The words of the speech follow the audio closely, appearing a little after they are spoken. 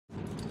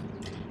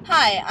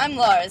Hi, I'm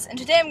Larz, and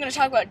today I'm going to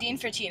talk about Dean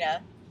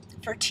Fertita.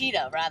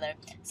 Fertita, rather.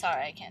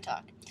 Sorry, I can't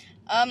talk.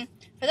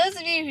 For those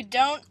of you who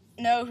don't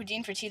know who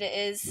Dean Fertita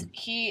is,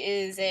 he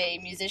is a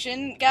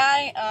musician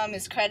guy.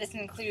 His credits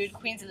include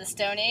Queens of the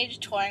Stone Age,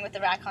 touring with the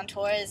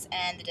Raconteurs,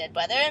 and The Dead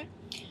Weather.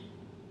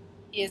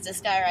 He is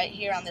this guy right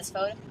here on this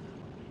photo.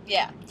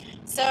 Yeah.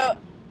 So,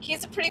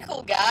 he's a pretty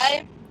cool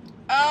guy.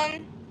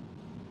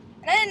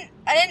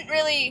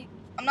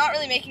 I'm not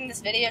really making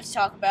this video to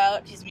talk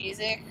about his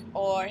music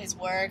or his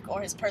work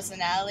or his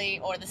personality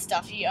or the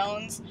stuff he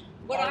owns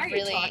or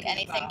really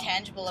anything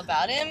tangible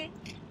about him.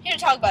 I'm here to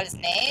talk about his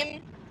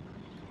name.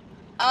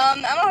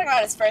 I'm not talking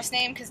about his first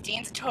name because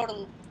Dean's a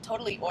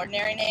totally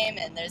ordinary name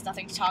and there's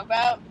nothing to talk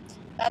about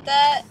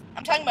that.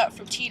 I'm talking about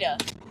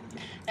Fertita.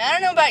 Now, I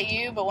don't know about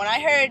you, but when I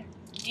heard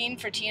Dean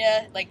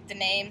Fertita, like the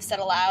name said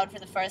aloud for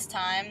the first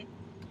time,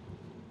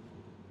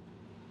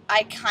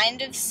 I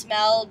kind of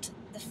smelled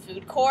the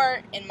food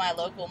court in my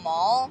local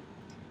mall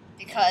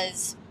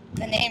because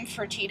the name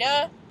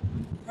Fertita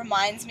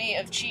reminds me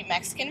of cheap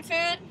Mexican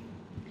food,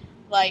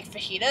 like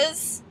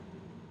fajitas.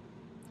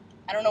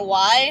 I don't know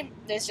why,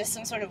 there's just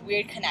some sort of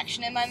weird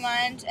connection in my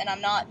mind, and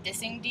I'm not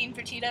dissing Dean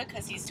Fertita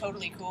because he's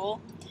totally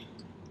cool.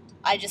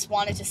 I just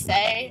wanted to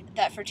say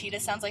that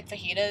Fertita sounds like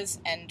fajitas,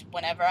 and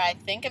whenever I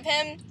think of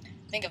him,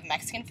 I think of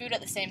Mexican food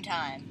at the same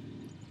time.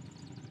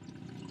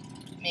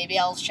 Maybe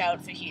I'll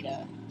shout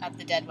fajita at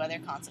the Dead Weather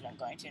concert I'm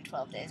going to in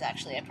 12 days.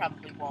 Actually, I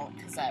probably won't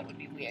because that would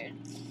be weird.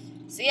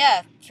 So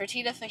yeah,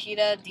 Fertita,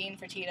 fajita, Dean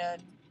Fertita.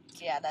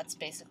 Yeah, that's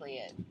basically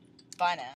it. Bye now.